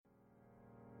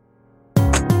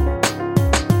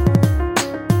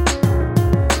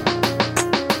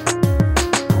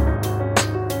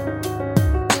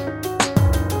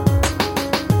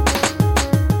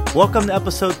Welcome to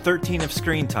episode 13 of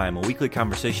Screen Time, a weekly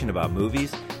conversation about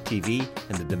movies, TV,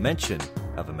 and the dimension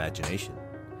of imagination.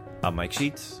 I'm Mike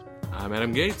Sheets. I'm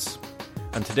Adam Gates.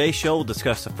 On today's show, we'll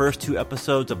discuss the first two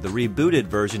episodes of the rebooted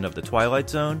version of The Twilight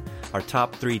Zone, our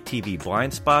top 3 TV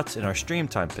blind spots, and our stream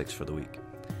time picks for the week.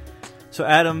 So,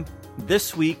 Adam,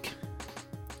 this week,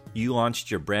 you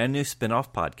launched your brand new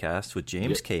spin-off podcast with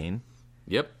James Cain.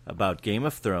 Yep. About Game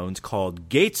of Thrones called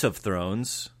Gates of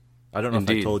Thrones. I don't know if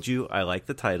I told you, I like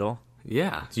the title.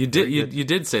 Yeah, you did. You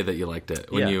did say that you liked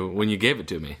it when you gave it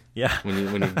to me. Yeah, when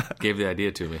you gave the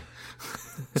idea to me.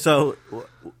 So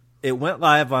it went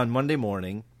live on Monday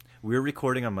morning. We were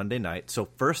recording on Monday night. So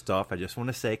first off, I just want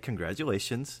to say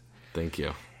congratulations. Thank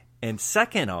you. And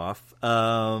second off,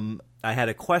 I had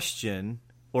a question,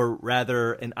 or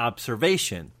rather an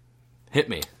observation. Hit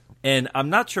me. And I'm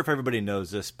not sure if everybody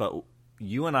knows this, but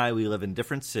you and I, we live in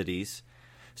different cities.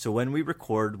 So when we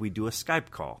record, we do a Skype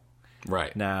call.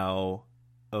 Right. Now,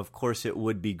 of course, it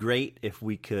would be great if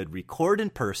we could record in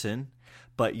person,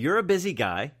 but you're a busy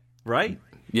guy, right?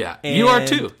 Yeah, and you are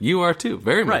too. You are too,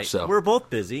 very much so. We're both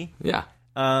busy. Yeah.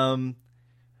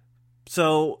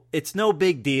 So it's no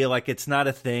big deal. Like, it's not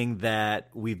a thing that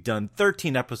we've done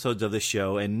 13 episodes of the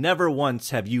show and never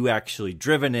once have you actually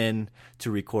driven in to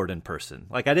record in person.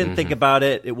 Like, I didn't think about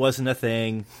it. It wasn't a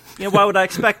thing. You know, why would I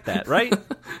expect that, right?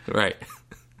 Right.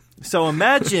 So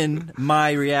imagine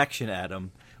my reaction,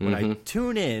 Adam, when I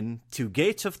tune in to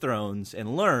Gates of Thrones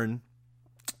and learn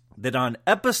that on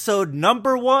episode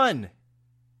number one,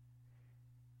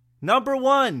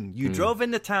 you drove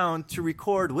into town to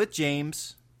record with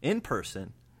James in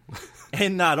person.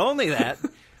 And not only that,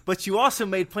 but you also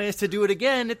made plans to do it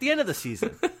again at the end of the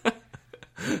season.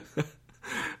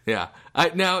 Yeah.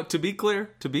 Now, to be clear,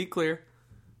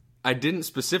 I didn't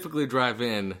specifically drive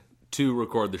in to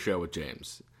record the show with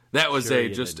James. That was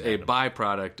just a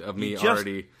byproduct of me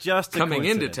already coming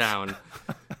into town.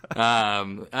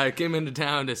 I came into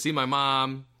town to see my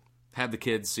mom, have the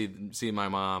kids see my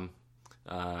mom,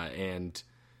 and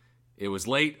it was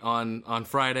late on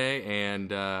Friday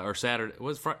and or Saturday. It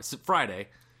was Friday,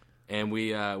 and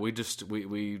we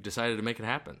decided to make it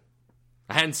happen.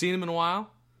 I hadn't seen him in a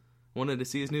while. Wanted to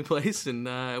see his new place, and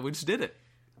we just did it.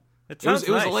 It was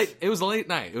a late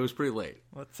night. It was pretty late.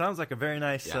 Well, it sounds like a very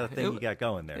nice thing you got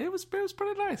going there. It was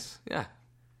pretty nice. Yeah.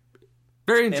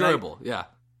 Very enjoyable. Yeah.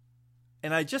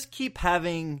 And I just keep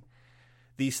having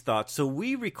these thoughts. So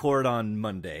we record on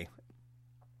Monday,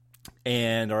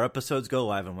 and our episodes go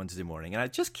live on Wednesday morning. And I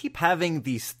just keep having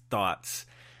these thoughts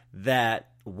that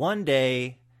one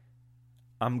day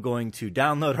I'm going to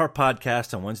download our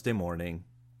podcast on Wednesday morning,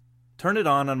 turn it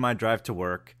on my drive to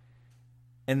work,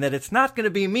 and that it's not going to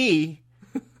be me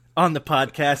on the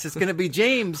podcast. It's going to be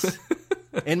James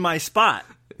in my spot.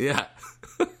 Yeah.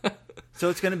 So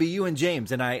it's going to be you and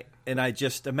James. And I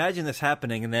just imagine this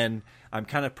happening, and then I'm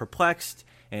kind of perplexed,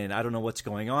 and I don't know what's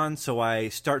going on. So I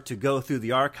start to go through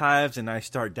the archives, and I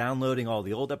start downloading all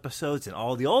the old episodes, and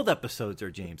all the old episodes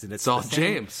are James. And it's all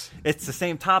James. It's the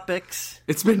same topics.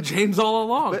 It's been James all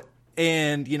along.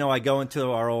 And, I go into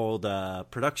our old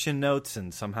production notes,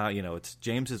 and somehow, it's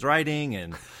James's writing,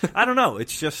 and I don't know.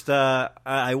 It's just,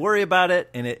 I worry about it,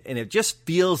 and it just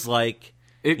feels like...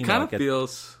 It kind of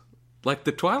feels like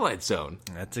the Twilight Zone.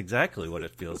 That's exactly what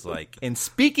it feels like. And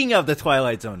speaking of the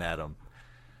Twilight Zone, Adam,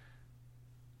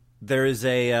 there is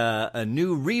a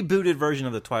new rebooted version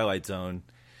of the Twilight Zone.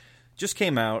 Just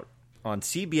came out on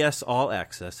CBS All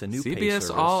Access, a new pay service.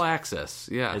 CBS All Access,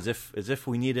 yeah. As if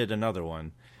we needed another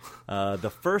one.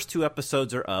 The first 2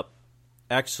 episodes are up.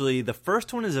 Actually, the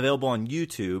first one is available on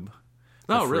YouTube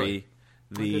for free.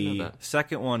 Really? The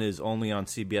second one is only on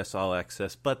CBS All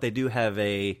Access, but they do have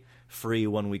a free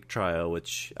 1-week trial,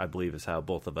 which I believe is how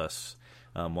both of us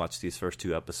watched these first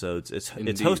 2 episodes. It's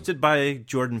hosted by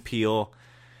Jordan Peele,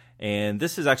 and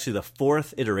this is actually the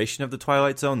 4th iteration of The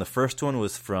Twilight Zone. The first one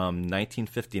was from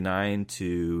 1959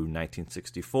 to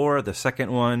 1964. The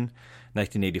second one,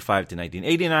 1985 to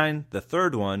 1989. The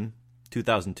third one,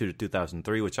 2002 to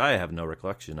 2003, which I have no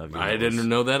recollection of. I didn't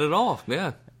know that at all.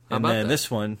 Yeah. And then this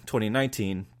one,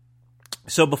 2019.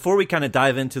 So before we kind of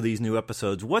dive into these new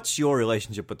episodes, what's your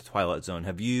relationship with the Twilight Zone?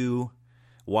 Have you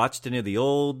watched any of the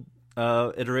old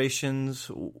iterations?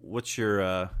 What's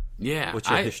your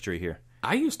history here?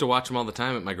 I used to watch them all the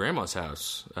time at my grandma's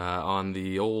house on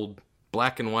the old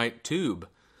black and white tube.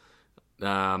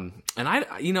 And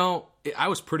I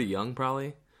was pretty young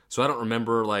probably, so I don't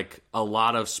remember like a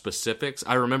lot of specifics.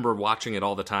 I remember watching it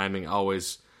all the time and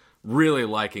always really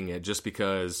liking it just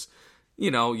because,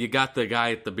 you got the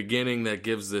guy at the beginning that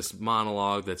gives this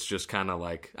monologue that's just kind of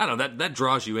like, I don't know, that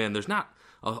draws you in. There's not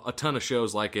a ton of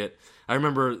shows like it. I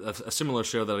remember a similar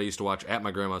show that I used to watch at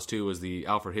my grandma's too was the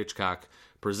Alfred Hitchcock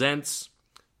Presents.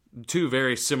 Two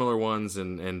very similar ones,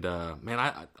 and man,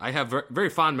 I have very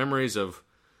fond memories of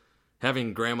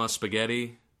having grandma's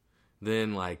spaghetti,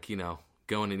 then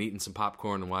going and eating some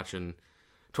popcorn and watching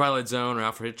Twilight Zone or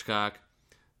Alfred Hitchcock.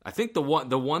 I think the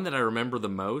one that I remember the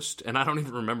most, and I don't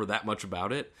even remember that much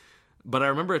about it, but I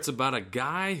remember it's about a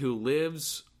guy who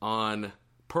lives on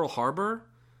Pearl Harbor,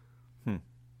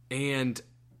 and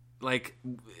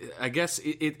I guess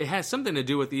it has something to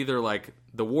do with either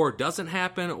the war doesn't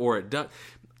happen or it does.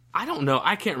 I don't know.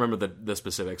 I can't remember the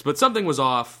specifics, but something was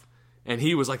off, and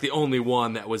he was the only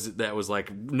one that was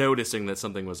noticing that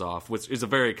something was off, which is a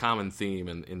very common theme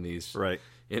in these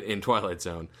in Twilight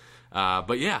Zone.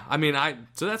 But yeah, I mean,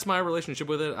 so that's my relationship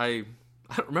with it. I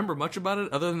don't remember much about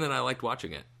it other than I liked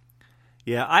watching it.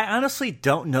 Yeah, I honestly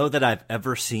don't know that I've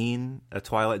ever seen a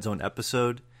Twilight Zone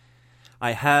episode.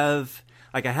 I have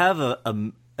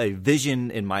a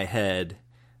vision in my head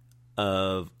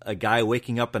of a guy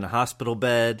waking up in a hospital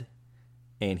bed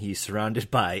and he's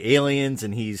surrounded by aliens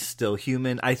and he's still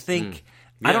human. I think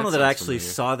I don't know that I actually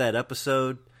saw that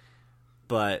episode,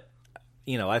 but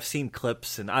I've seen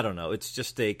clips and I don't know. It's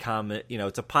just a common,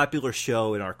 it's a popular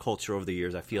show in our culture over the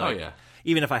years. I feel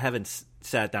even if I haven't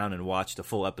sat down and watched a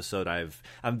full episode,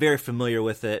 I'm very familiar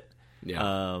with it.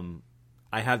 Yeah.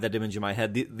 I have that image in my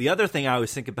head. The other thing I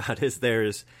always think about is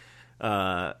there's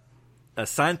a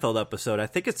Seinfeld episode. I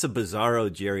think it's a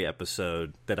Bizarro Jerry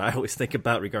episode that I always think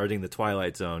about regarding the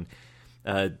Twilight Zone.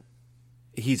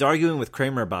 He's arguing with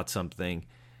Kramer about something,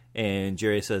 and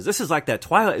Jerry says, "This is like that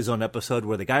Twilight Zone episode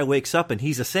where the guy wakes up and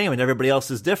he's the same and everybody else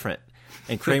is different."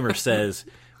 And Kramer says,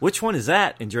 "Which one is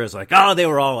that?" And Jerry's like, "Oh, they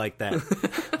were all like that,"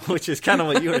 which is kind of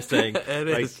what you were saying. It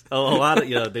is. A lot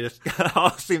of they just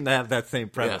all seem to have that same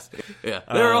premise. Yeah.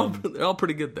 They're all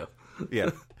pretty good though. Yeah.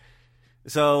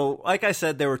 So, like I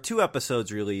said, there were 2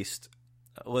 episodes released.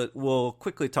 We'll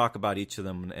quickly talk about each of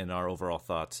them and our overall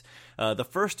thoughts. The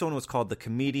first one was called The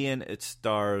Comedian. It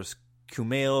stars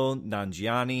Kumail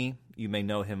Nanjiani. You may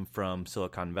know him from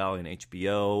Silicon Valley and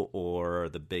HBO or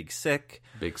The Big Sick.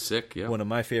 Big Sick, yeah. One of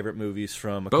my favorite movies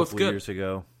from a couple of years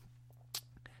ago.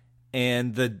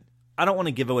 And I don't want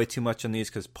to give away too much on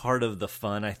these because part of the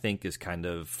fun, I think, is kind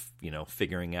of,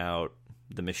 figuring out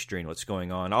the mystery and what's going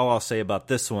on. All I'll say about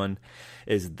this one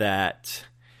is that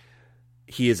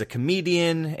he is a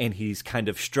comedian and he's kind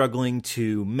of struggling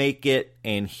to make it,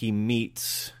 and he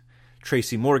meets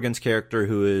Tracy Morgan's character,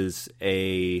 who is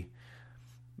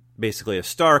basically a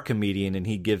star comedian, and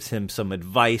he gives him some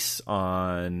advice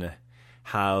on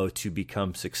how to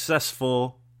become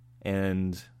successful,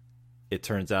 and it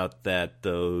turns out that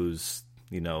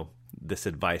this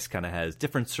advice kind of has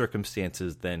different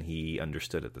circumstances than he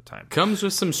understood at the time. Comes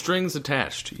with some strings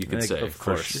attached, you could say. Of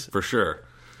course. For sure.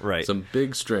 Right. Some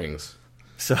big strings.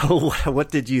 So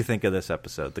what did you think of this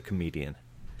episode, The Comedian?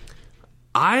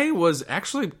 I was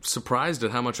actually surprised at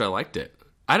how much I liked it.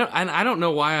 I don't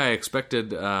know why I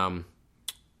expected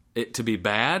it to be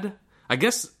bad. I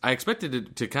guess I expected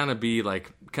it to kind of be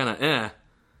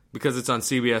because it's on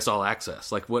CBS All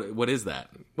Access. What is that?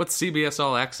 What's CBS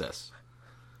All Access?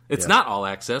 It's not All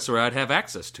Access, or I'd have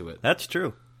access to it. That's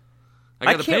true.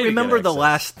 I can't remember the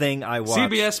last thing I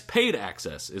watched. CBS paid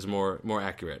access is more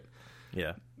accurate.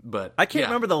 Yeah, but I can't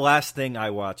remember the last thing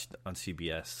I watched on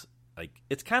CBS.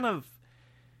 It's kind of.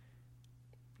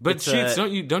 But Sheets,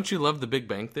 don't you love The Big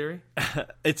Bang Theory?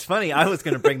 It's funny. I was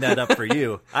going to bring that up for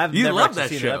you. I've never love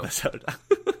actually that seen an episode.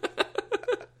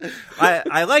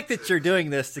 I like that you're doing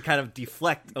this to kind of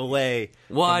deflect away.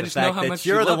 Well, I just know how much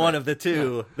you're the love one it. of the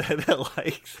two that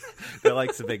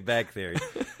likes The Big Bang Theory.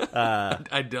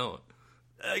 I don't.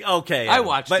 Okay, I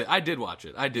watched it. I did watch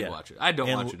it. watch it. I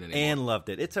don't watch it anymore. And loved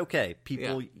it. It's okay.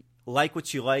 People like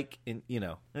what you like, and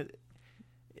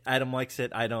Adam likes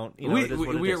it. I don't.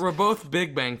 We're both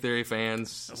Big Bang Theory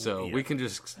fans, so we can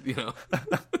just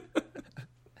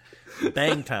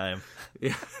bang time.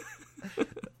 Yeah.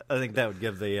 I think that would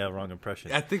give the wrong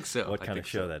impression. I think so. What kind of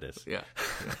show that is? Yeah.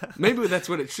 Maybe that's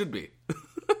what it should be.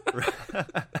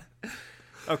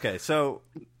 Okay, so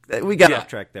we got off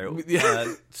track there.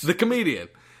 The Comedian.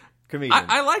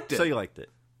 I liked it. So you liked it?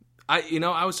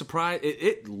 I was surprised.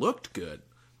 It looked good.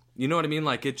 You know what I mean?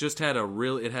 It just had a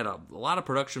lot of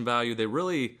production value.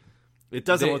 It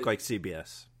doesn't look like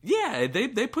CBS. Yeah,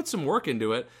 they put some work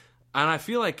into it, and I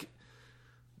feel like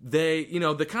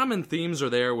the common themes are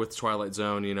there with Twilight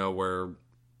Zone, where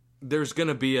there's going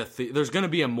to be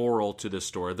a moral to this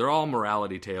story. They're all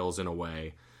morality tales in a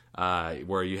way,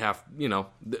 where you have,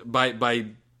 by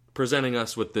presenting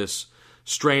us with this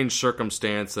strange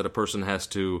circumstance that a person has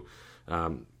to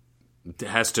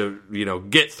has to,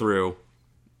 get through.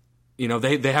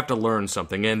 They have to learn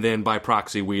something, and then by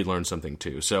proxy, we learn something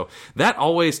too. So that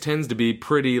always tends to be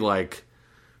pretty,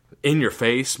 in your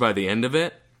face by the end of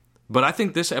it. But I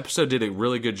think this episode did a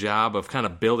really good job of kind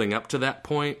of building up to that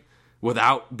point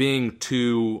without being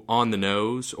too on the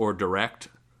nose or direct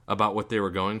about what they were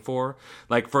going for.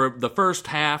 Like, for the first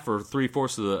half or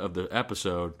 3/4 of the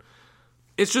episode,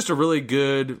 it's just a really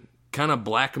good kind of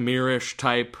Black Mirror-ish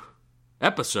type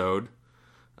episode.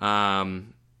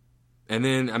 And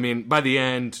then, by the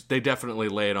end, they definitely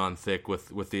lay it on thick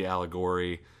with the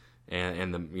allegory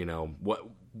and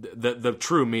the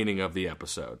true meaning of the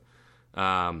episode.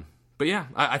 But yeah,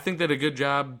 I think they did a good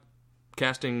job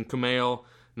casting Kumail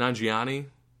Nanjiani,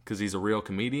 because he's a real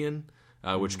comedian,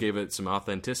 which gave it some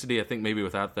authenticity. I think maybe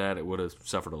without that, it would have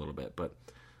suffered a little bit. But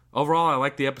overall, I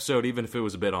liked the episode, even if it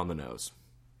was a bit on the nose.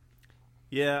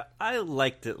 Yeah, I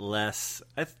liked it less.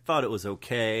 I thought it was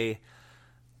okay.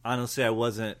 Honestly, I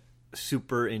wasn't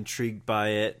super intrigued by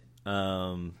it.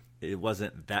 It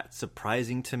wasn't that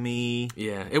surprising to me.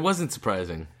 Yeah, it wasn't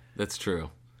surprising. That's true.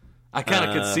 I kind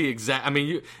of could see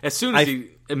as soon as he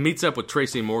meets up with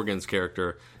Tracy Morgan's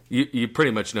character, you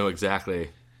pretty much know exactly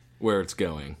where it's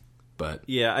going. But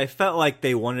yeah, I felt like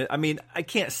they wanted. I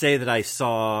can't say that I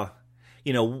saw.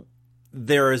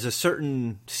 There is a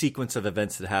certain sequence of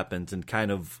events that happens, and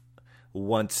kind of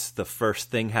once the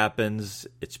first thing happens,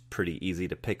 it's pretty easy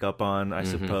to pick up on, I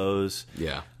suppose.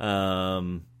 Yeah.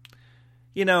 I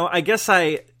guess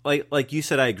I like you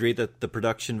said, I agree that the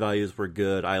production values were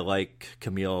good. I like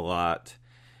Kumail a lot,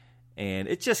 and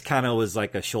it just kind of was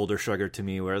like a shoulder shrugger to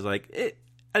me, where I was like, I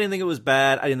didn't think it was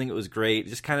bad. I didn't think it was great.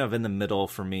 Just kind of in the middle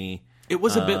for me. It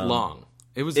was a bit long.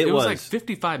 It was like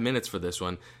 55 minutes for this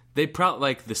one. They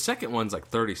probably the second one's like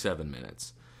 37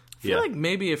 minutes. I feel like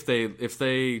maybe if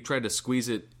they tried to squeeze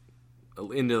it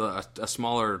into a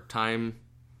smaller time,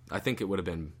 I think it would have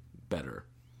been better.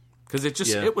 Because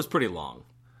it was pretty long.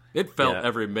 It felt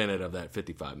every minute of that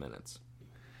 55 minutes.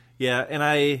 Yeah, and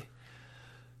I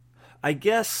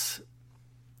guess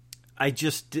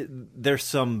there's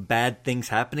some bad things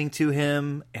happening to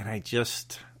him, and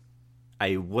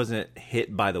I wasn't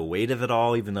hit by the weight of it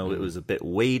all, even though it was a bit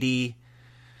weighty.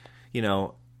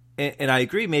 And I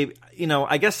agree, maybe,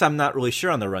 I guess I'm not really sure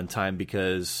on the runtime,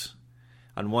 because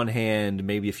on one hand,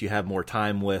 maybe if you have more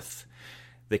time with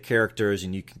the characters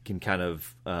and you can kind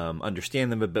of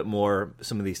understand them a bit more,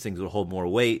 some of these things will hold more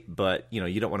weight, but,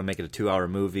 you don't want to make it a 2-hour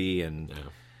movie, and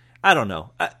I don't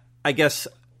know. I guess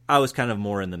I was kind of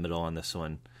more in the middle on this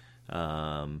one.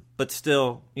 But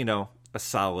still, a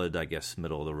solid, I guess,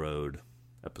 middle-of-the-road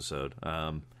episode.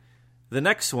 The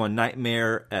next one,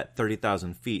 Nightmare at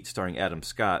 30,000 Feet, starring Adam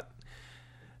Scott.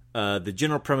 The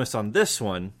general premise on this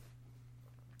one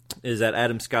is that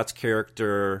Adam Scott's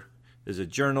character is a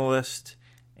journalist,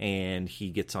 and he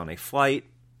gets on a flight,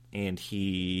 and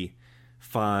he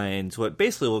finds what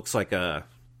basically looks like an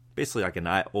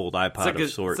old iPod of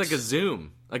sorts. It's like a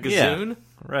Zune. Like a Zune?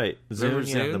 Right.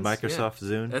 Zune, the Microsoft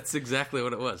Zune. That's exactly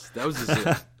what it was. That was a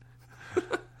Zune.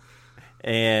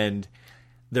 And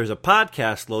there's a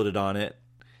podcast loaded on it,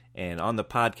 and on the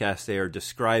podcast they are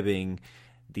describing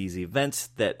these events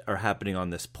that are happening on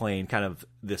this plane, kind of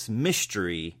this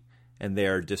mystery, and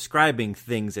they're describing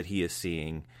things that he is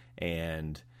seeing,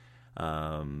 and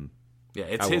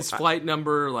it's his flight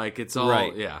number, it's all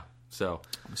right. So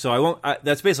I won't.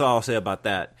 That's basically all I'll say about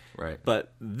that. Right.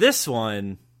 But this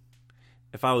one,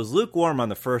 if I was lukewarm on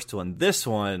the first one, this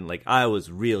one, I was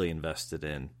really invested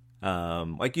in.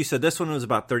 Like you said, this one was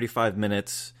about 35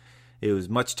 minutes. It was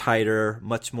much tighter,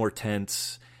 much more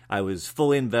tense. I was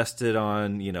fully invested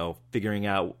on, figuring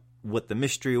out what the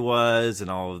mystery was and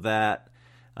all of that.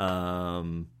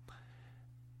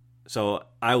 So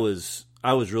I was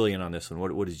really in on this one.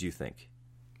 What did you think?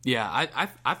 Yeah,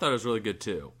 I thought it was really good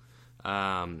too.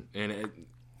 And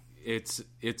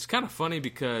it's kind of funny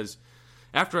because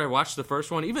after I watched the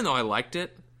first one, even though I liked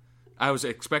it, I was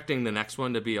expecting the next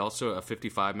one to be also a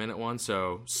 55-minute one.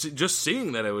 So just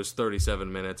seeing that it was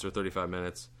 37 minutes or 35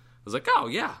 minutes, I was like, oh,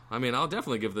 yeah. I'll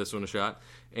definitely give this one a shot.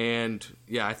 And,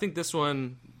 yeah, I think this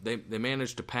one, they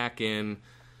managed to pack in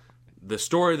the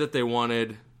story that they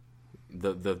wanted,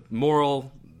 the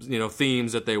moral,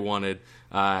 themes that they wanted,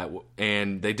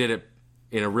 and they did it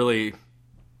in a really...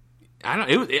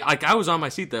 I was on my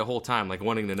seat the whole time,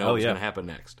 wanting to know what's going to happen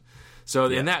next. So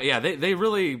in that,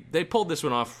 they pulled this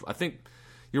one off. I think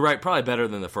you're right, probably better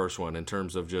than the first one in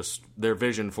terms of just their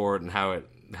vision for it and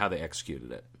how they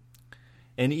executed it.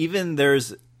 And even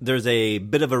there's a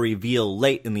bit of a reveal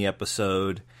late in the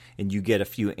episode, and you get a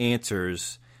few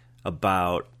answers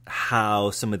about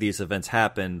how some of these events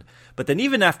happened. But then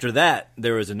even after that,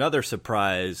 there was another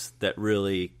surprise that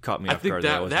really caught me off guard.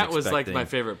 That was like my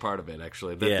favorite part of it,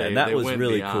 actually. That was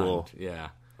really beyond. Cool. Yeah.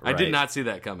 Right. I did not see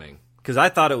that coming. Because I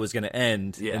thought it was going to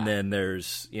end, and then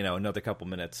there's, another couple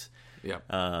minutes. Yeah.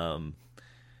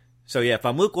 So, if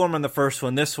I'm lukewarm on the first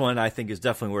one, this one I think is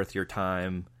definitely worth your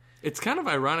time. It's kind of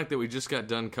ironic that we just got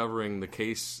done covering the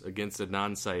case against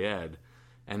Adnan Syed,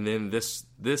 and then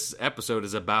this episode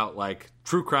is about like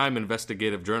true crime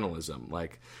investigative journalism.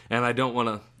 And I don't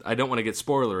want to get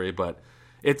spoilery, but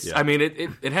it's I mean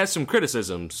it has some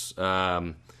criticisms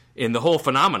in the whole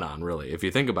phenomenon, really, if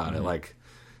you think about it, like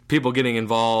people getting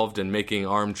involved and making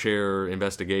armchair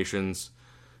investigations.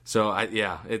 So I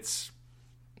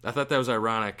thought that was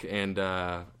ironic, and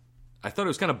I thought it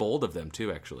was kind of bold of them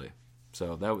too, actually.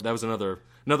 So that was another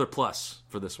plus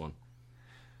for this one.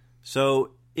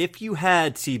 So if you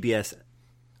had CBS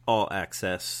All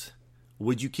Access,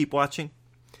 would you keep watching?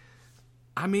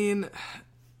 I mean,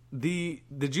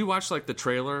 did you watch like the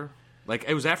trailer? Like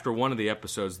it was after one of the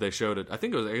episodes they showed it. I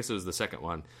guess it was the second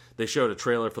one. They showed a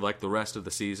trailer for like the rest of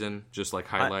the season, just like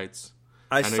highlights.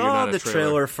 I saw the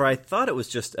trailer for, I thought it was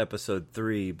just episode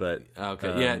 3, but...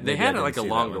 Okay, they had like a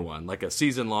longer one, like a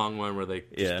season-long one where they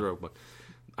just throw...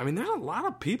 I mean, there's a lot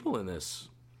of people in this.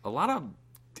 A lot of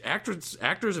actors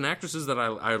and actresses that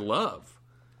I love.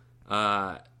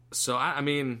 So, I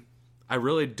mean, I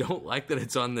really don't like that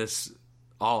it's on this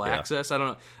All Access.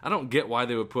 I don't get why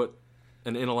they would put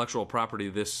an intellectual property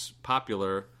this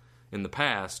popular in the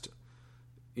past,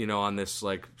 on this,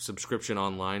 like, subscription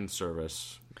online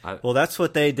service. Well, that's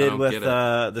what they did with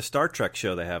the Star Trek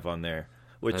show they have on there.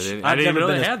 Which I didn't even know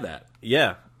they had that.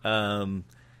 Yeah.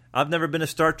 I've never been a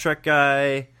Star Trek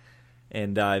guy,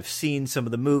 and I've seen some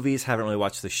of the movies, haven't really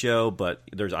watched the show, but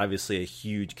there's obviously a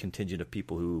huge contingent of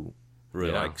people who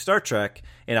really like Star Trek,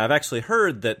 and I've actually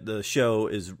heard that the show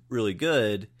is really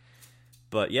good,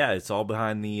 but it's all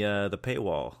behind the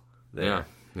paywall there.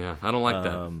 Yeah, I don't like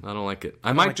that. I don't like it.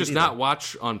 I might just not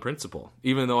watch on principle,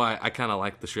 even though I kind of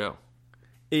like the show.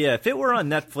 Yeah, if it were on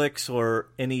Netflix or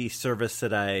any service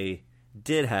that I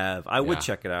did have, I would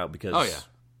check it out because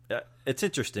it's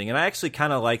interesting. And I actually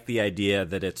kind of like the idea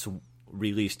that it's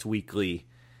released weekly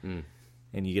and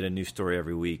you get a new story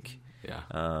every week. Yeah.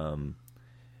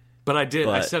 But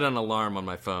I set an alarm on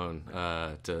my phone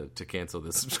to cancel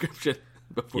the subscription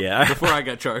before I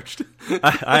got charged.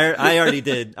 I already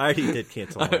did. I already did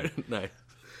cancel it. Nice.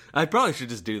 I probably should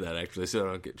just do that, actually, so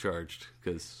I don't get charged.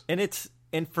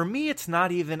 And for me, it's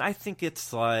not even. I think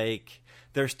it's like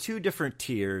there's 2 different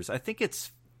tiers. I think it's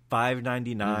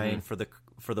 $5.99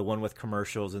 for the one with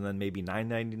commercials, and then maybe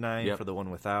 $9.99 for the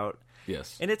one without.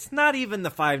 Yes. And it's not even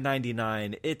the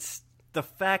 $5.99. It's the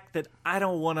fact that I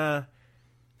don't want to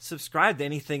subscribe to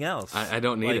anything else. I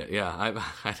don't need it. Yeah,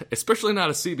 I especially not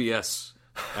a CBS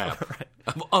app. Right.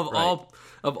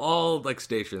 Of all like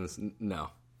stations.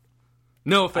 No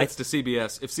offense to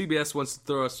CBS. If CBS wants to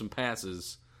throw us some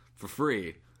passes for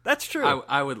free, that's true.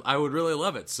 I would really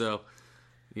love it. So,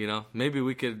 maybe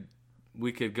we could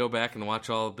go back and watch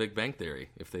all of Big Bang Theory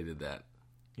if they did that.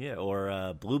 Yeah,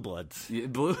 or Blue Bloods. Yeah,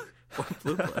 Blue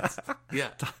Bloods. Yeah,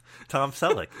 Tom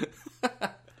Selleck.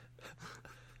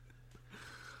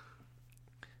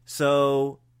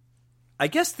 So, I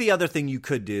guess the other thing you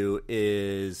could do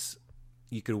is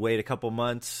you could wait a couple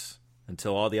months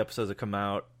until all the episodes have come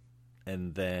out,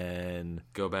 and then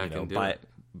go back and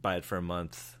buy it for a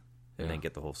month. And then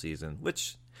get the whole season,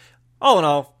 which, all in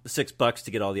all, $6 to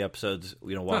get all the episodes.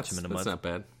 Watch them in a month. That's not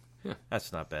bad. Yeah,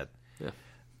 that's not bad. Yeah.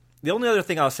 The only other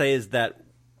thing I'll say is that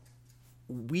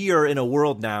we are in a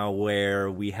world now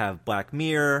where we have Black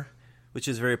Mirror, which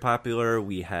is very popular.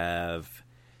 We have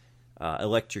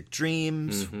Electric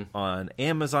Dreams on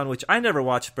Amazon, which I never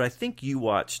watched, but I think you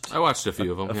watched. I watched a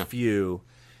few of them. A few,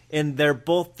 and they're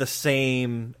both the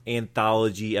same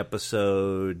anthology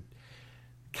episode.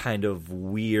 Kind of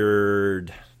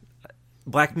weird.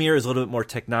 Black Mirror is a little bit more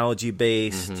technology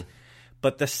based,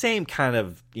 but the same kind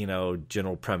of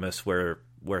general premise where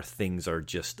things are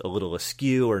just a little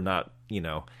askew or not.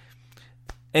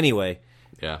 Anyway,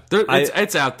 yeah,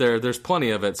 it's out there. There's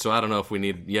plenty of it, so I don't know if we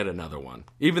need yet another one.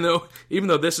 Even though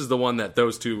this is the one that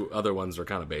those 2 other ones are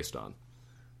kind of based on,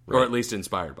 or at least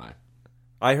inspired by.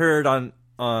 I heard on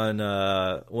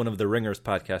one of the Ringers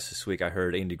podcasts this week. I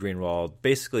heard Andy Greenwald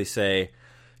basically say.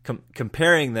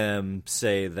 Comparing them,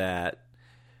 say that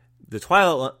the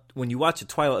Twilight, when you watch a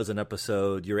Twilight as an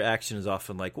episode, your reaction is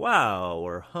often like, wow,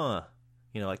 or huh,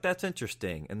 like that's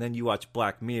interesting. And then you watch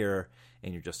Black Mirror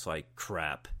and you're just like,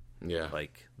 crap. Yeah.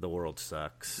 Like the world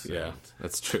sucks. Yeah,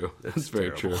 that's true. That's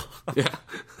very terrible. True. Yeah.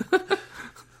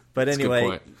 But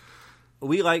anyway,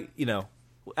 we like,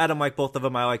 Adam liked both of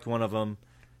them. I liked one of them.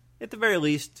 At the very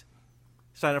least,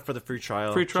 sign up for the free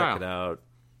trial. Check it out.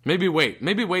 Maybe wait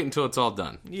until it's all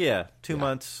done. Yeah, 2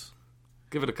 months.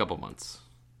 Give it a couple months.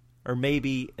 Or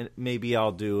maybe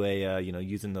I'll do a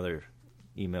use another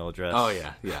email address. Oh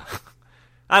yeah.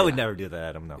 I would never do that,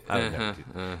 Adam. No, I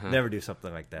would never do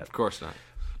something like that. Of course not.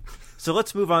 So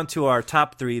let's move on to our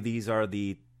top 3. These are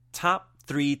the top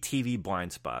 3 TV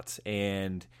blind spots,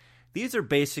 and these are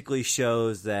basically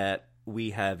shows that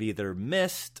we have either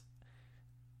missed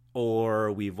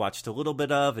or we've watched a little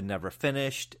bit of and never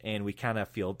finished, and we kind of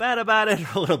feel bad about it, or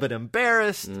a little bit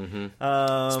embarrassed.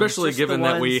 Especially given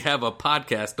that we have a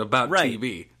podcast about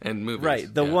TV and movies.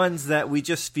 Right, the ones that we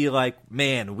just feel like,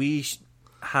 man,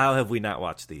 how have we not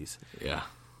watched these? Yeah.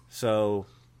 So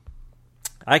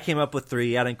I came up with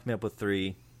 3. Adam came up with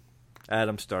 3.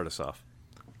 Adam, start us off.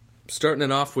 Starting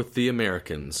it off with The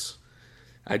Americans.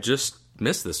 I just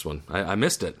missed this one. I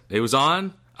missed it. It was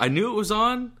on. I knew it was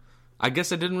on. I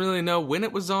guess I didn't really know when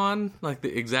it was on,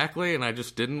 exactly, and I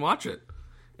just didn't watch it.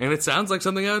 And it sounds like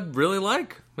something I'd really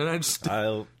like, and I just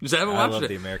haven't watched it. I love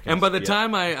The Americans. And by the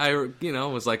time I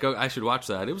was like, oh, I should watch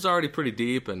that, it was already pretty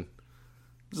deep, and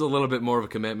it was a little bit more of a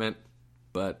commitment.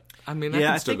 But I mean,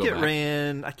 I think it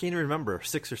ran. I can't even remember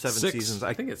 6 or 7 seasons.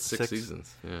 I think it's 6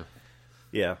 seasons.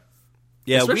 Yeah.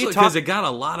 Especially because it got a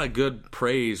lot of good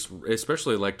praise,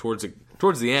 especially towards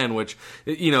the end. Which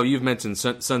you've mentioned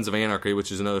Sons of Anarchy,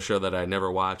 which is another show that I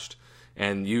never watched,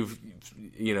 and you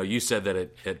said that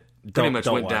it pretty much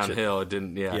went downhill. It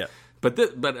didn't, yeah.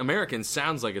 But Americans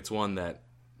sounds like it's one that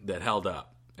held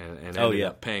up and ended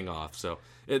up paying off. So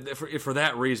for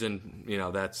that reason,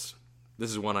 this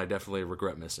is one I definitely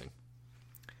regret missing.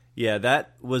 Yeah,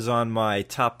 that was on my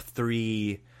top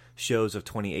 3 shows of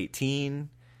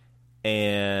 2018.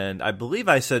 And I believe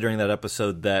I said during that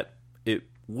episode that it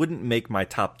wouldn't make my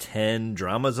top 10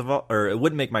 dramas or it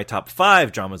wouldn't make my top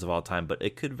 5 dramas of all time, but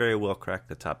it could very well crack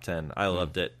the top 10. I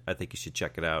loved it. I think you should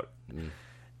check it out.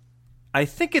 I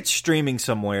think it's streaming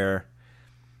somewhere.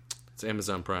 It's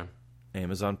Amazon Prime.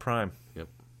 Amazon Prime. Yep.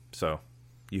 So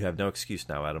you have no excuse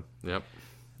now, Adam. Yep.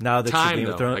 Now that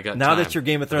your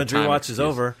Game of Thrones rewatch is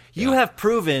over, you have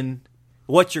proven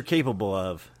what you're capable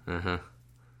of.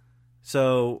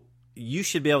 So you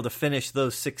should be able to finish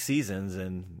those 6 seasons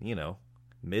in,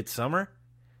 midsummer.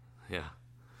 Yeah.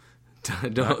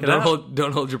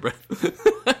 Don't hold your breath.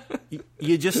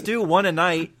 You just do one a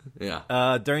night.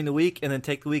 Yeah. During the week, and then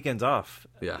take the weekends off.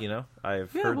 Yeah.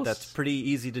 I've heard that's pretty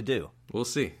easy to do. We'll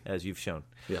see, as you've shown.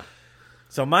 Yeah.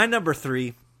 So my number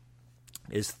 3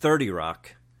 is 30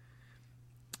 Rock.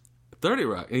 30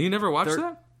 Rock. And you never watched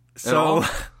that? So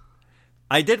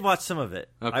I did watch some of it.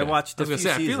 Okay. I watched a few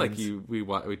seasons. I feel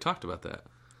like we talked about that.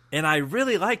 And I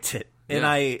really liked it.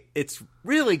 And it's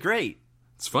really great.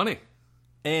 It's funny.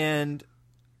 And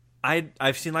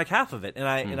I've seen like half of it, and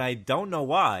I don't know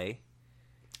why.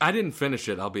 I didn't finish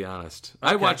it, I'll be honest.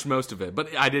 Okay. I watched most of it, but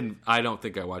I don't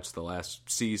think I watched the last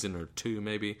season or 2,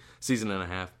 maybe. Season and a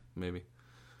half, maybe.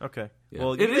 Okay. Yeah.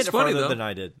 Well, you made it funny farther than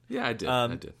I did. Yeah, I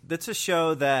did. That's a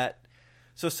show that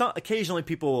occasionally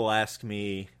people will ask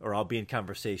me, or I'll be in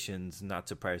conversations, not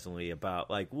surprisingly, about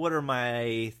what are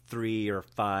my 3 or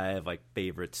 5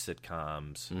 favorite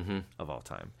sitcoms of all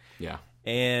time. Yeah.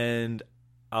 And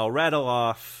I'll rattle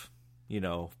off,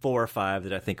 4 or 5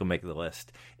 that I think will make the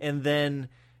list. And then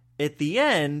at the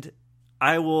end,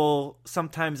 I will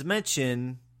sometimes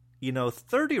mention,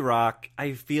 30 Rock,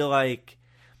 I feel like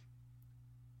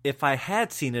if I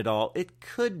had seen it all, it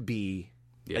could be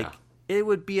it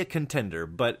would be a contender,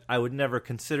 but I would never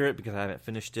consider it because I haven't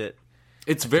finished it.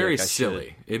 It's very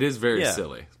silly. It is very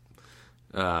silly.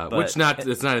 It's not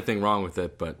anything wrong with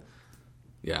it, but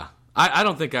yeah. I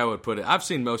don't think I would put it. I've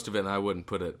seen most of it, and I wouldn't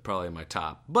put it probably in my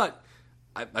top. But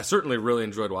I certainly really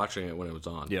enjoyed watching it when it was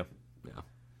on. Yeah.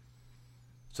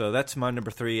 So that's my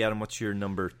number 3. Adam, what's your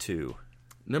number 2?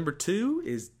 Number 2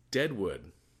 is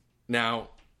Deadwood.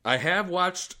 Now, I have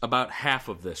watched about half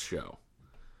of this show.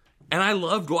 And I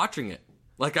loved watching it.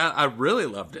 I really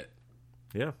loved it.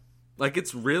 Yeah.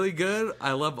 It's really good.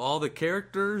 I love all the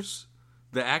characters.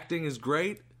 The acting is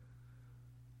great.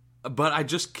 But I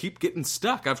just keep getting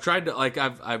stuck. I've tried to,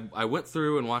 I went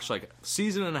through and watched, a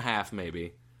season and a half,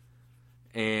 maybe.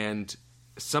 And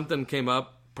something came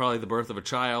up, probably the birth of a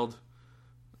child,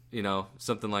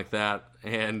 something like that.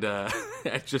 And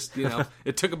I just,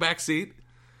 it took a back seat.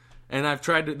 And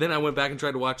then I went back and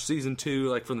tried to watch season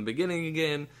 2, from the beginning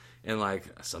again. And,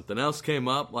 something else came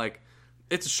up.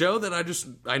 It's a show that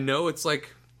I know it's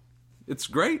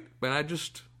great. But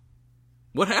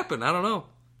what happened? I don't know.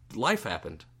 Life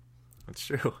happened. That's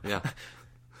true. Yeah.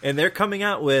 And they're coming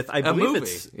out with, I believe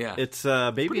movie. It's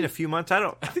maybe in a few months.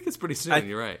 I think it's pretty soon.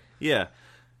 You're right. Yeah.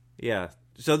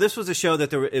 So this was a show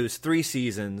that it was 3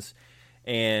 seasons,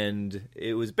 and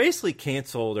it was basically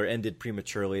canceled or ended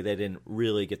prematurely. They didn't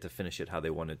really get to finish it how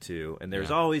they wanted to. And there's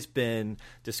always been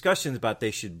discussions about they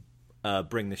should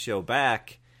bring the show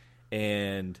back.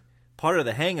 And part of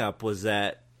the hang-up was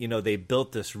that, they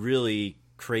built this really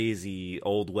crazy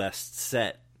Old West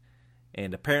set.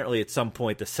 And apparently at some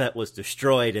point the set was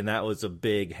destroyed, and that was a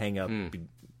big hang-up.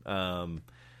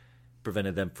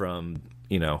 Prevented them from,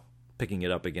 picking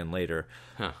it up again later.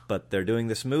 Huh. But they're doing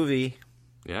this movie.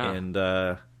 Yeah. And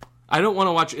I don't want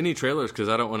to watch any trailers because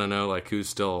I don't want to know like who's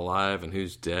still alive and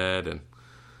who's dead. And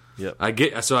yep.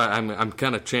 I'm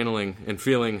kind of channeling and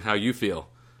feeling how you feel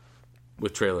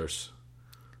with trailers.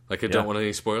 Like I don't want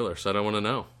any spoilers. I don't want to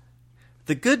know.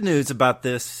 The good news about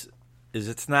this is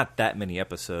it's not that many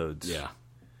episodes. Yeah.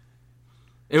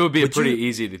 It would be a pretty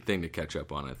easy thing to catch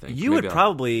up on, I think.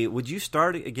 Would you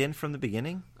start again from the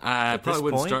beginning? I probably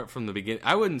wouldn't start from the beginning.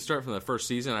 I wouldn't start from the first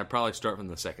season. I'd probably start from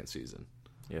the second season.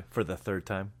 Yeah, for the third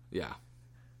time? Yeah.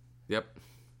 Yep.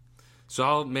 So,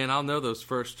 I'll know those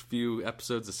first few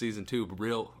episodes of season 2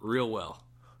 real well.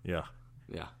 Yeah.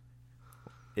 Yeah.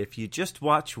 If you just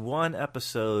watch one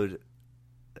episode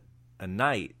a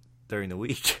night during the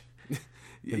week,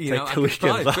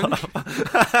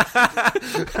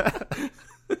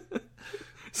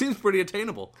 Seems pretty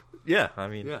attainable. Yeah, I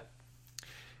mean.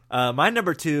 Yeah. My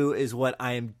number 2 is what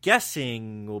I am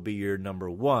guessing will be your number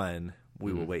 1.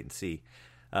 We will wait and see.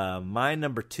 My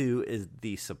number 2 is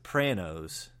The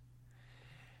Sopranos.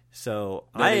 So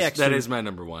that is my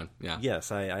number 1. Yeah.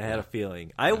 Yes, I had a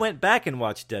feeling. I went back and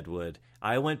watched Deadwood.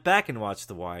 I went back and watched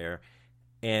The Wire.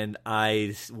 And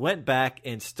I went back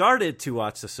and started to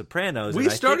watch The Sopranos. We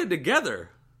started together.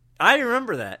 I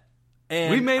remember that.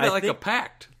 And we made it a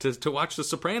pact to watch The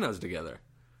Sopranos together.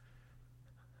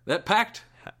 That pact,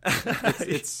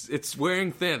 it's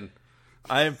wearing thin.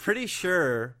 I am pretty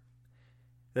sure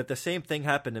that the same thing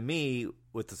happened to me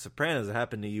with The Sopranos that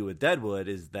happened to you with Deadwood,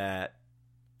 is that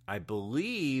I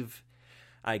believe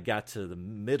I got to the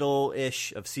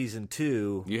middle-ish of season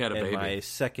 2. You had a baby. My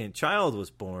second child was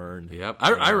born. Yep,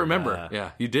 I remember.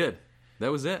 Yeah, you did.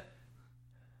 That was it.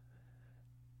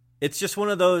 It's just one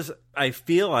of those, I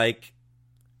feel like,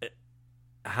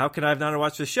 how could I have not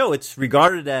watched the show? It's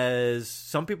regarded as,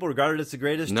 some people regard it as the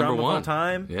greatest drama of all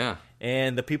time. Yeah.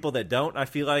 And the people that don't, I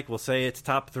feel like, will say it's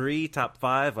top 3, top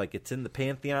 5, like it's in the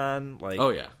pantheon. Like, oh,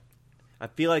 yeah. I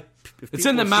feel like it's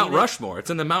in the Mount Rushmore.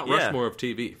 It's in the Mount Rushmore of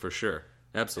TV, for sure.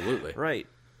 Absolutely. Right.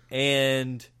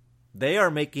 And they are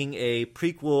making a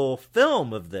prequel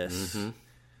film of this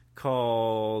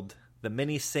called The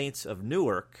Many Saints of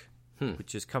Newark,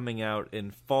 which is coming out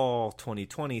in fall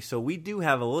 2020. So we do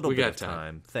have a little bit of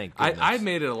time. Thank goodness. I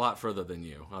made it a lot further than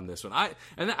you on this one.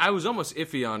 I was almost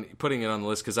iffy on putting it on the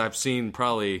list because I've seen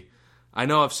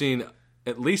I've seen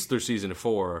at least through season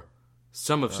 4,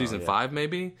 some of season 5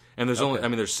 maybe, and there's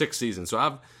there's 6 seasons.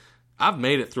 So I've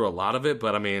made it through a lot of it,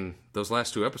 but I mean those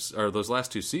last 2 episodes or those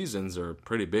last 2 seasons are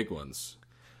pretty big ones.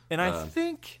 And I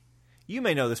think you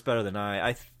may know this better than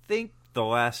I think the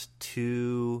last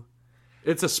 2.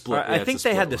 It's a split. I think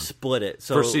they had to split it.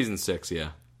 So for season 6,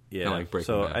 yeah.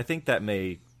 So I think that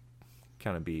may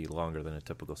kind of be longer than a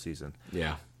typical season.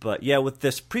 Yeah. But yeah, with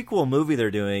this prequel movie they're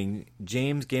doing,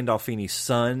 James Gandolfini's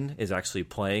son is actually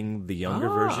playing the younger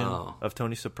version of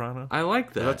Tony Soprano. I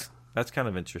like that. So that's kind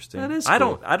of interesting. That is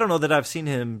cool. I don't know that I've seen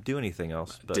him do anything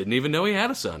else. But didn't even know he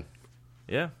had a son.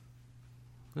 Yeah.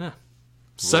 Yeah.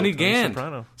 Sonny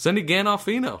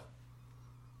Gandolfino.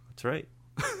 That's right.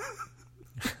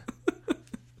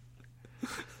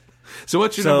 So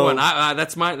what's your number 1?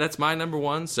 That's my number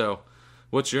 1. So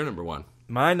what's your number 1?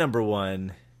 My number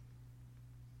 1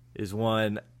 is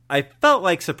one I felt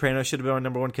like Sopranos should have been my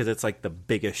number 1 because it's like the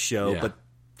biggest show, but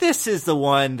this is the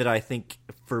one that I think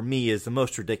for me is the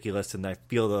most ridiculous, and I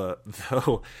feel the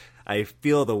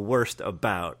worst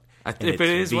about. If it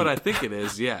is Veep. What I think it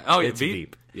is, yeah. Oh, it's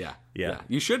Veep. Yeah.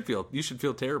 You should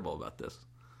feel terrible about this.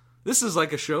 This is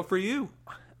like a show for you.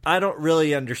 I don't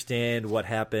really understand what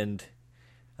happened.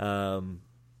 I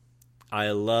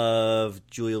love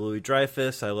Julia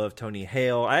Louis-Dreyfus. I love Tony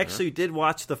Hale. I actually did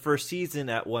watch the first season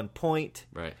at one point.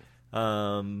 Right.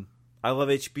 I love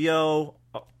HBO.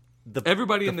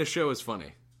 Everybody in this show is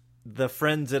funny. The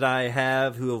friends that I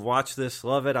have who have watched this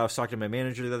love it. I was talking to my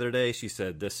manager the other day. She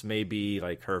said this may be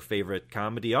like her favorite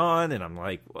comedy on, and I'm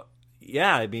like, well,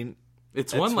 yeah. I mean,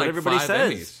 it's won like everybody 5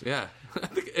 says. Emmys. Yeah, I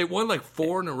think it won like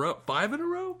 4 in a row, 5 in a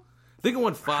row. I think it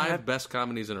won 5 best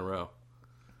comedies in a row.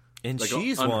 And like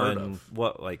she's won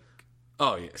what, like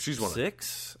Oh, yeah. She's one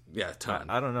 6? Yeah, a ton.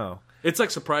 I don't know. It's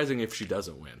like surprising if she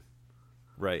doesn't win.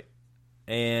 Right.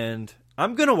 And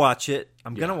I'm going to watch it.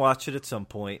 I'm going to watch it at some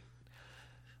point.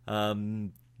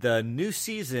 The new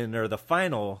season, or the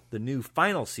new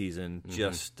final season,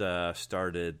 just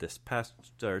started this past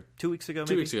 2 weeks ago.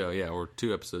 Maybe? 2 weeks ago, yeah, we're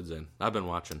 2 episodes in. I've been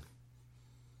watching,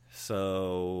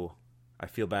 so I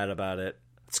feel bad about it.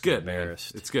 It's good, man.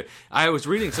 It's good. I was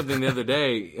reading something the other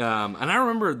day, and I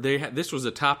remember this was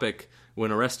a topic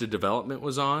when Arrested Development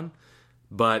was on,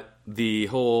 but the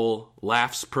whole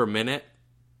laughs per minute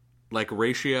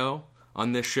ratio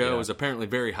on this show is apparently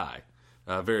very high.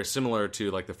 Very similar to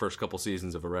like the first couple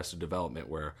seasons of Arrested Development,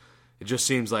 where it just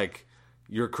seems like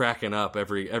you're cracking up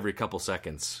every couple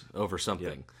seconds over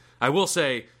something. Yep. I will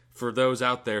say, for those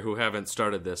out there who haven't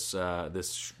started this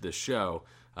show,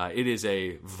 it is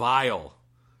a vile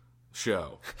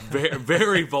show, very,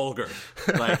 very vulgar.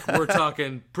 Like, we're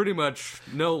talking pretty much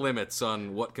no limits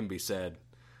on what can be said.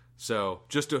 So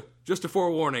just a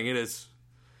forewarning, it is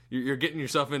you're getting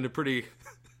yourself into pretty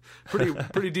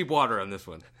deep water on this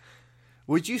one.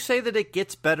 Would you say that it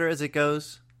gets better as it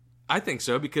goes? I think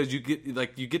so, because you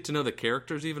get to know the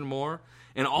characters even more,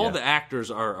 and all the actors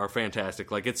are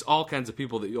fantastic. Like, it's all kinds of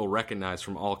people that you'll recognize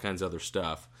from all kinds of other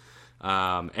stuff.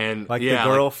 And like the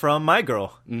girl from My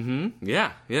Girl. Mm-hmm.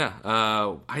 Yeah.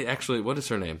 What is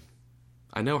her name?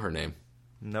 I know her name.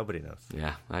 Nobody knows.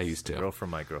 Yeah, I used to. The girl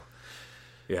from My Girl.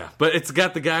 Yeah, but it's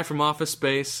got the guy from Office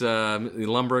Space,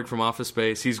 Lumbergh from Office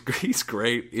Space. He's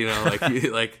great,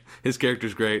 like his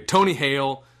character's great. Tony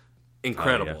Hale,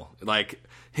 incredible. Oh, yeah. Like,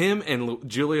 him and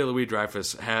Julia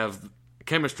Louis-Dreyfus have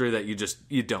chemistry that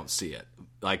you don't see it.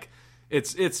 Like,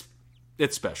 it's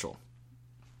special.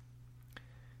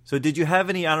 So, did you have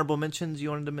any honorable mentions you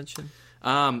wanted to mention?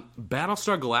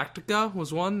 Battlestar Galactica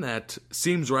was one that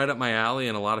seems right up my alley,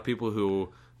 and a lot of people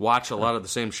who watch a lot of the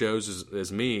same shows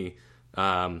as me.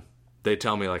 They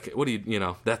tell me, like, what do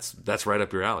you that's right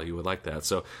up your alley. You would like that.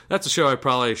 So that's a show I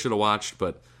probably should have watched,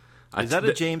 but is that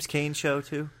a James Cain show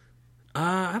too?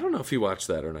 I don't know if you watched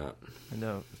that or not. I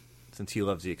know, since he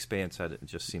loves The Expanse, it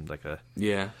just seemed like a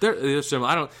They're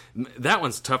similar. That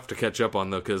one's tough to catch up on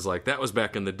though, because like that was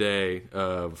back in the day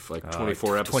of like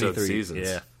 24 episode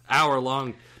seasons,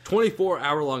 hour-long,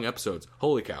 24-hour-long episodes.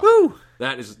 Holy cow! Woo!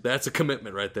 That's a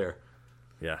commitment right there.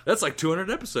 Yeah, that's like 200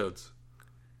 episodes.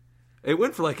 It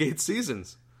went for like 8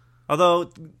 seasons.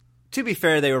 Although, to be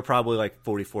fair, they were probably like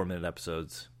 44-minute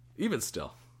episodes. Even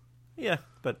still. Yeah,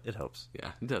 but it helps.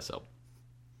 Yeah, it does help.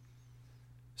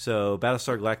 So,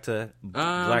 Battlestar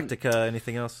Galactica,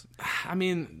 anything else? I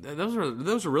mean,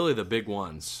 those are really the big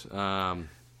ones. I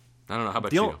don't know. How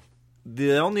about you?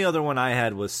 The only other one I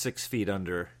had was 6 Feet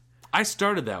Under. I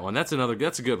started that one. That's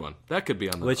a good one. That could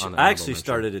be on the Which on the I actually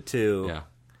started it too. Yeah.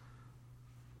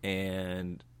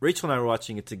 And Rachel and I were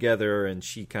watching it together, and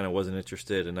she kind of wasn't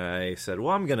interested. And I said,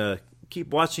 well, I'm going to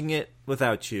keep watching it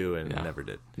without you, and never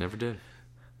did. Never did.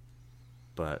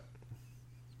 But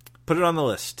put it on the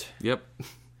list. Yep.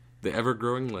 The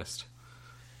ever-growing list.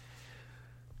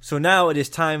 So now it is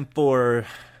time for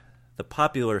the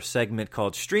popular segment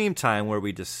called Stream Time, where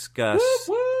we discuss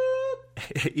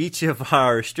each of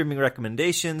our streaming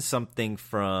recommendations, something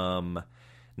from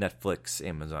Netflix,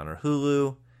 Amazon, or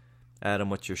Hulu.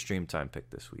 Adam, what's your stream time pick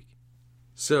this week?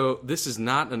 So this is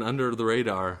not an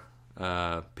under-the-radar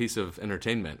piece of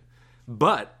entertainment,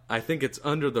 but I think it's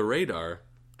under the radar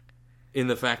in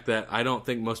the fact that I don't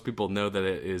think most people know that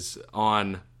it is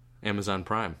on Amazon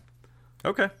Prime.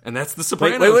 Okay. And that's The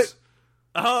Sopranos. Wait.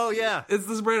 Oh, yeah. It's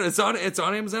The Sopranos. It's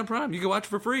on Amazon Prime. You can watch it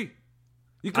for free.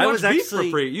 You can watch Veep for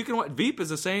free. You can watch Veep is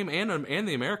the same, and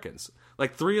The Americans.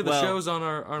 Like 3 of the shows on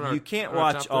our. You can't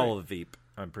watch all of Veep,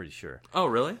 I'm pretty sure. Oh,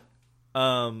 really?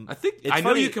 I think I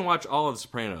know you can watch all of The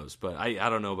Sopranos, but I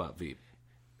don't know about Veep.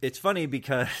 It's funny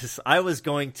because I was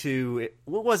going to. It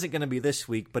wasn't going to be this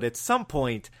week, but at some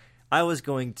point I was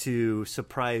going to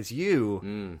surprise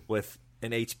you with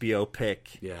an HBO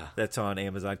pick. That's on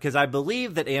Amazon, because I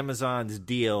believe that Amazon's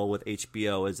deal with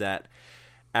HBO is that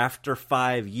after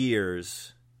 5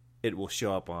 years it will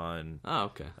show up on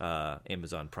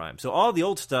Amazon Prime. So all the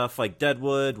old stuff like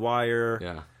Deadwood,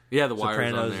 Wire, Yeah, The Wire's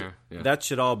Sopranos, on there. Yeah. That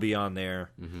should all be on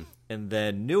there. Mm-hmm. And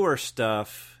then newer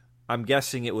stuff, I'm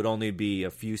guessing it would only be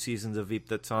a few seasons of Veep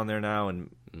that's on there now,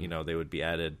 and they would be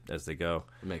added as they go.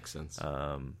 It makes sense.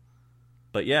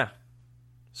 But yeah,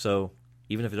 so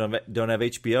even if you don't have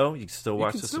HBO, you can still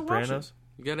watch The Sopranos.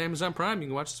 You got Amazon Prime, you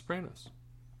can watch The Sopranos.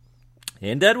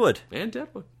 And Deadwood.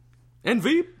 And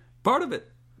Veep, part of it.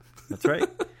 That's right.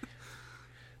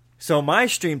 So my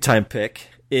stream time pick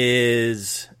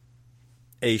is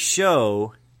a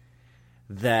show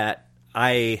that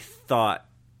I thought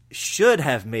should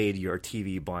have made your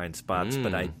TV blind spots,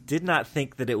 but I did not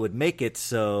think that it would make it,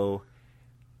 so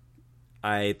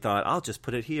I thought I'll just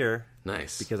put it here.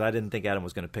 Nice. Because I didn't think Adam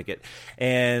was going to pick it.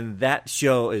 And that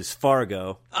show is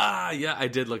Fargo. Yeah, I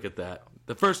did look at that.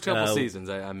 The first couple seasons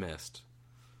I missed.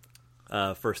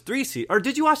 First 3 seasons. Or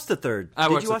did you watch the third? I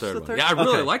watched the third one. Yeah, I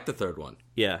really liked the third one.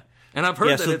 Yeah. And I've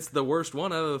heard that it's the worst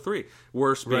one out of the 3.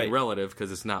 Worst being relative,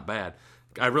 because it's not bad.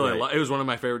 I really it was one of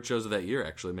my favorite shows of that year,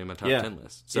 actually. Made my top 10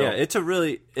 list. So it's I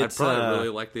probably really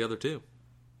like the other 2.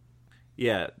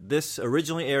 Yeah, this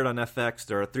originally aired on FX.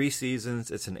 There are 3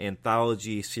 seasons. It's an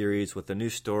anthology series with a new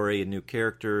story and new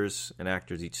characters and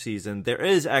actors each season. There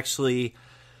is actually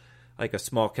like a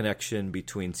small connection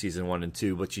between season 1 and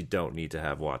 2, but you don't need to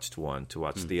have watched one to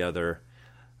watch the other.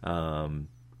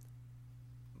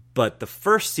 But the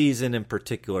first season in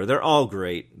particular, they're all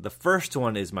great. The first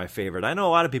one is my favorite. I know a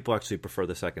lot of people actually prefer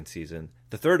the second season.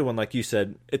 The third one, like you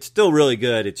said, it's still really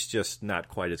good. It's just not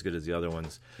quite as good as the other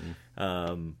ones.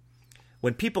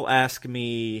 When people ask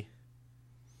me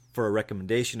for a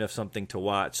recommendation of something to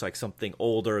watch, like something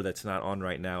older that's not on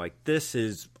right now, like this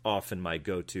is often my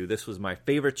go-to. This was my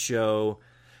favorite show.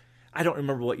 I don't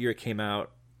remember what year it came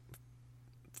out,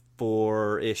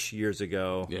 4-ish years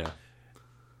ago. Yeah.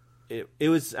 It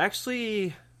was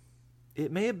actually,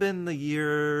 it may have been the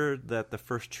year that the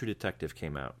first True Detective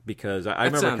came out, because I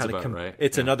remember kind of right.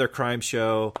 It's another crime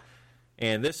show,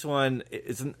 and this one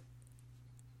isn't.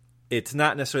 It's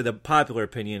not necessarily the popular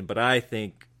opinion, but I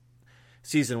think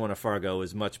season 1 of Fargo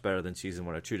is much better than season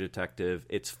 1 of True Detective.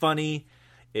 It's funny,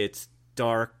 it's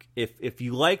dark. If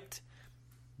you liked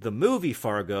the movie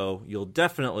Fargo, you'll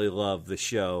definitely love the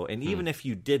show. And even if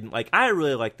you didn't, like, I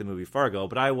really liked the movie Fargo,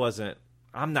 but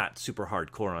I'm not super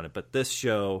hardcore on it. But this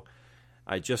show,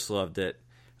 I just loved it.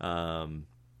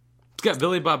 It's got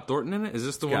Billy Bob Thornton in it? Is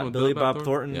this the one with Billy Bob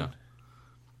Thornton? Yeah.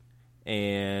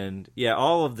 And yeah,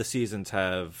 all of the seasons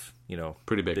have,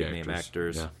 pretty big name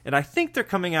actors. Yeah. And I think they're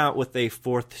coming out with a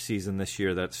 4th season this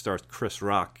year that stars Chris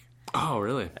Rock. Oh,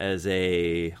 really? As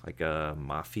a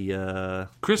mafia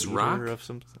Chris Rock of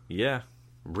some. Yeah.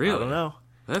 Really? I don't know.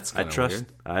 That's kind of weird.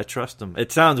 I trust him.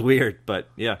 It sounds weird, but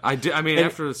yeah. I do. I mean,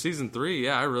 after season 3,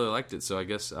 I really liked it, so I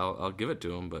guess I'll give it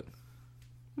to him. But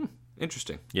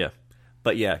interesting. Yeah,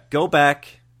 but yeah, go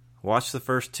back, watch the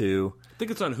first 2. I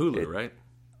think it's on Hulu, right?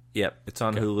 Yep, it's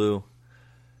on Hulu.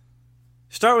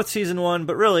 Start with season 1,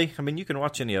 but really, I mean, you can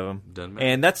watch any of them. Doesn't matter.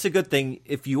 And that's a good thing.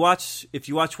 If you watch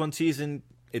one season,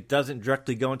 it doesn't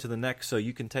directly go into the next, so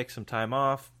you can take some time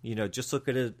off. Just look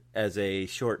at it as a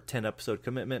short 10-episode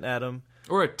commitment, Adam.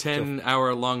 Or a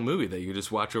 10-hour-long movie that you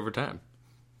just watch over time.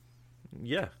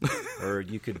 Yeah. Or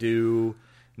you could do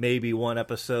maybe one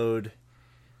episode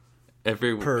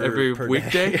every per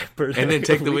weekday, day, and then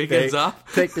take the weekends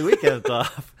off. Take the weekends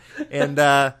off, and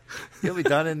you'll be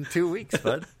done in 2 weeks,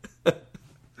 bud.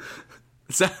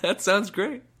 That sounds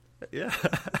great. Yeah.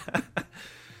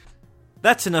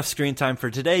 That's enough screen time for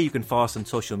today. You can follow us on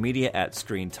social media at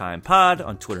ScreenTimePod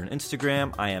on Twitter and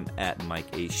Instagram. I am at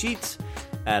Mike A. Sheets.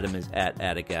 Adam is at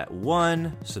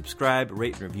Adagat1. Subscribe,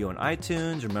 rate, and review on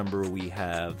iTunes. Remember, we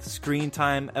have Screen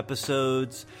Time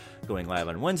episodes going live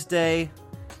on Wednesday.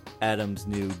 Adam's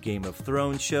new Game of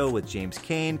Thrones show with James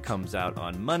Cain comes out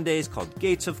on Mondays called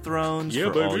Gates of Thrones. Yeah,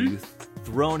 for baby. all you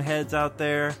throne heads out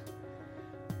there.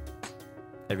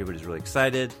 Everybody's really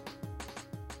excited.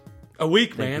 A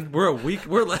week, man. We're a week.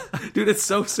 Dude, it's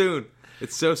so soon.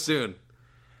 It's so soon.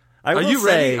 Are you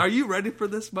ready? Are you ready for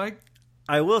this, Mike?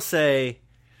 I will say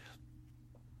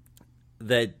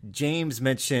that James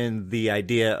mentioned the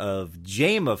idea of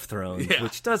Game of Thrones,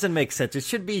 which doesn't make sense. It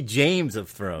should be James of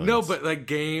Thrones. No, but like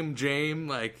Jame,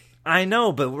 like... I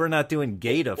know, but we're not doing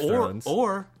Gate of Thrones.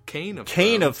 Or Cane of Thrones.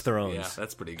 Cane of Thrones. Yeah,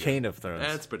 that's pretty good. Cane of Thrones.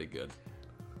 That's pretty good.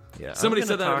 Yeah, somebody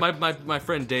said that. My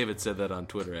friend David said that on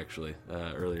Twitter, actually,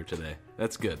 earlier today.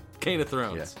 That's good. Cane of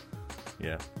Thrones.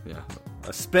 Yeah.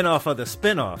 A spin-off of the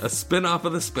spin-off. A spin-off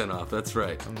of the spin-off. That's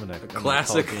right.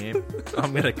 Classic.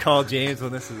 I'm going to call James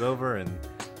when this is over, and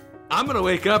I'm going to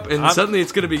wake up, and suddenly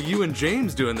it's going to be you and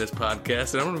James doing this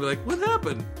podcast, and I'm going to be like, what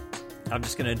happened? I'm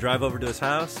just going to drive over to his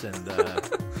house, and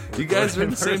you guys are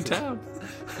in the same town.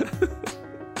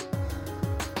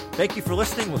 Thank you for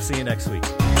listening. We'll see you next week.